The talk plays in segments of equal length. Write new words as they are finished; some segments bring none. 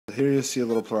Here you see a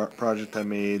little project I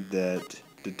made that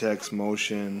detects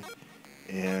motion,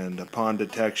 and upon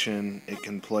detection it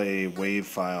can play wave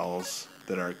files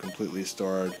that are completely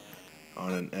stored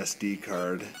on an SD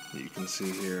card that you can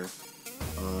see here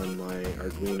on my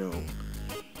Arduino.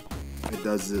 It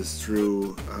does this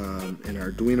through an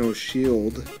Arduino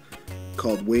shield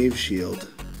called WavShield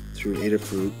through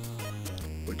Adafruit,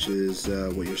 which is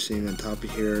what you're seeing on top of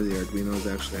here. The Arduino is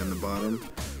actually on the bottom.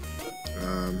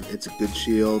 It's a good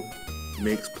shield,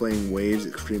 makes playing waves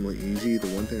extremely easy. The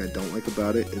one thing I don't like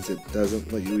about it is it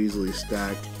doesn't let you easily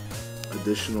stack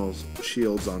additional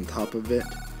shields on top of it,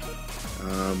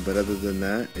 but other than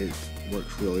that it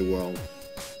works really well.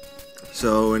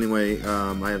 So anyway,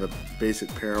 I have a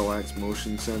basic parallax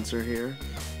motion sensor here,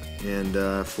 and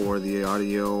for the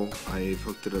audio I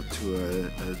hooked it up to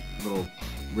a little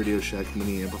Radio Shack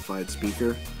mini amplified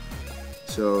speaker.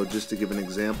 So just to give an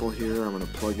example here, I'm going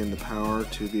to plug in the power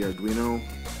to the Arduino.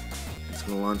 It's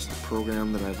going to launch the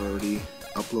program that I've already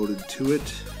uploaded to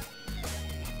it.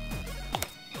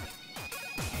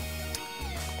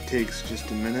 It takes just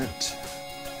a minute.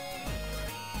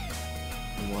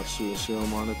 And watch through the serial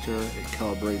monitor. It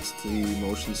calibrates the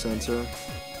motion sensor.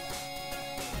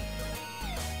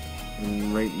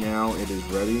 And right now it is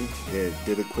ready. It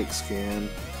did a quick scan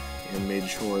and made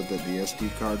sure that the SD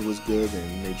card was good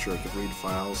and made sure it could read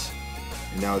files,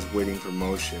 and now it's waiting for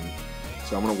motion.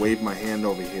 So I'm going to wave my hand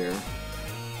over here,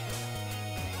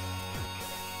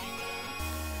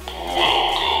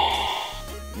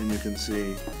 and you can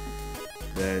see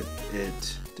that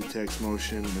it detects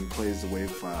motion and plays the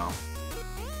wave file.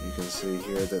 You can see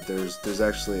here that there's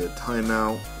actually a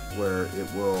timeout where it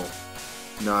will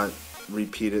not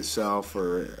repeat itself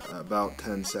for about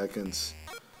 10 seconds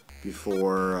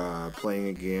before playing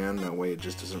again. That way it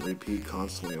just doesn't repeat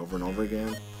constantly over and over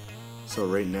again. So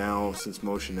right now, since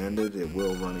motion ended, it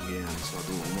will run again. So I'll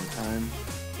do it one more time.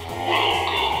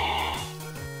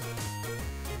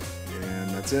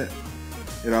 And that's it.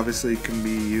 It obviously can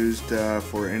be used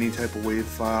for any type of wave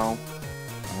file.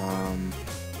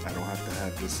 I don't have to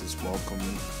have just this welcome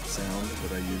sound,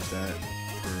 but I use that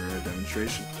for a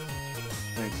demonstration.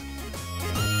 Thanks.